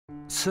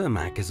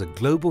Cermaq is a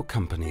global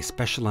company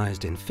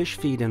specialized in fish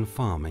feed and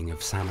farming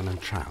of salmon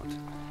and trout.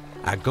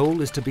 Our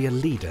goal is to be a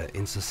leader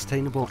in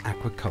sustainable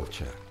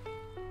aquaculture.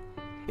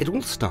 It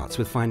all starts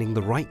with finding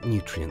the right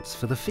nutrients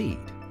for the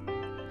feed.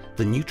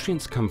 The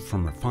nutrients come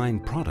from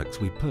refined products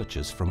we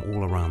purchase from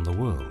all around the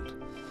world,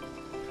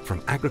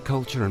 from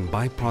agriculture and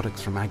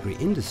byproducts from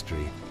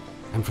agri-industry,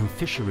 and from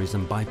fisheries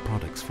and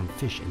byproducts from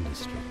fish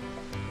industry.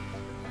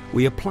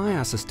 We apply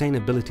our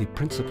sustainability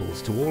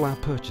principles to all our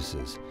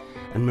purchases,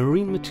 and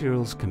marine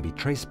materials can be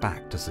traced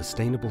back to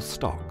sustainable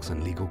stocks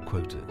and legal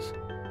quotas.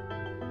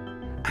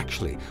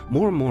 Actually,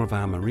 more and more of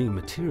our marine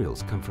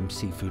materials come from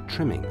seafood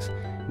trimmings,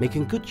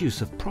 making good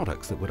use of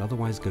products that would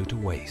otherwise go to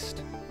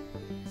waste.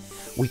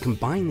 We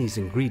combine these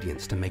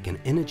ingredients to make an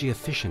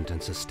energy-efficient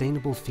and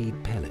sustainable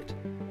feed pellet.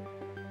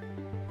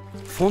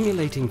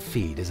 Formulating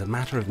feed is a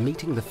matter of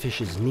meeting the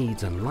fish's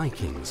needs and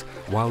likings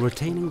while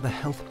retaining the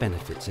health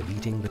benefits of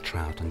eating the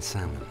trout and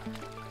salmon.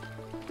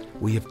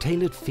 We have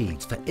tailored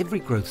feeds for every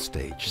growth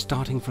stage,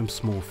 starting from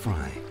small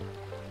fry.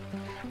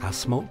 Our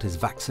smolt is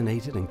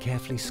vaccinated and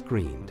carefully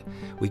screened.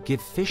 We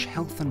give fish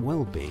health and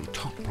well-being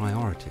top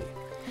priority.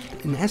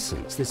 In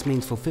essence, this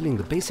means fulfilling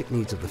the basic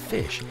needs of the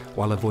fish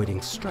while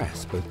avoiding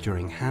stress both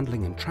during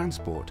handling and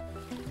transport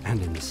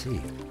and in the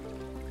sea.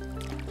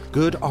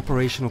 Good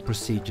operational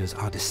procedures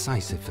are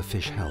decisive for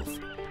fish health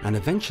and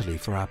eventually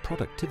for our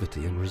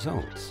productivity and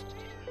results.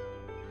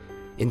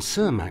 In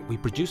Cermaq, we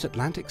produce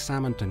Atlantic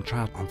salmon and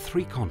trout on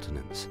 3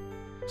 continents,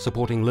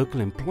 supporting local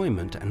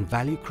employment and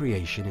value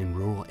creation in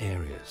rural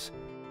areas.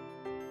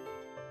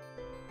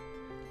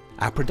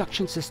 Our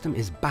production system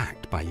is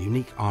backed by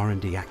unique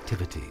R&D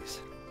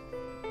activities.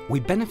 We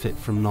benefit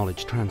from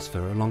knowledge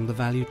transfer along the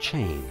value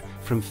chain,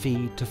 from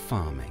feed to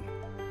farming.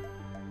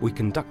 We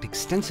conduct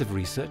extensive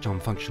research on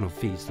functional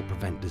feeds that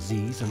prevent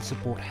disease and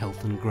support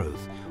health and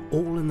growth,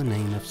 all in the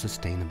name of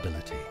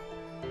sustainability.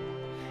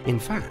 In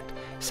fact,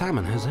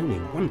 salmon has only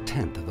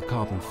 1/10 of the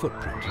carbon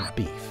footprint of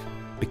beef.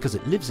 Because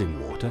it lives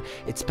in water,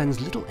 it spends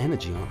little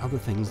energy on other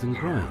things than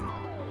growing.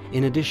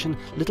 In addition,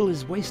 little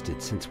is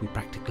wasted since we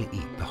practically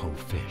eat the whole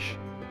fish.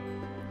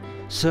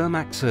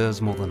 Cermaq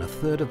serves more than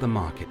 1/3 of the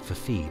market for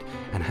feed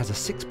and has a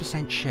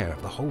 6% share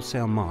of the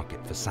wholesale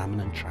market for salmon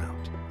and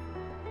trout.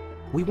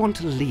 We want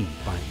to lead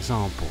by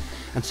example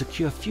and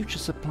secure future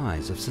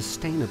supplies of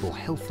sustainable,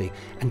 healthy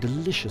and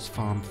delicious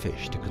farm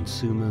fish to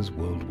consumers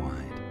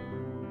worldwide.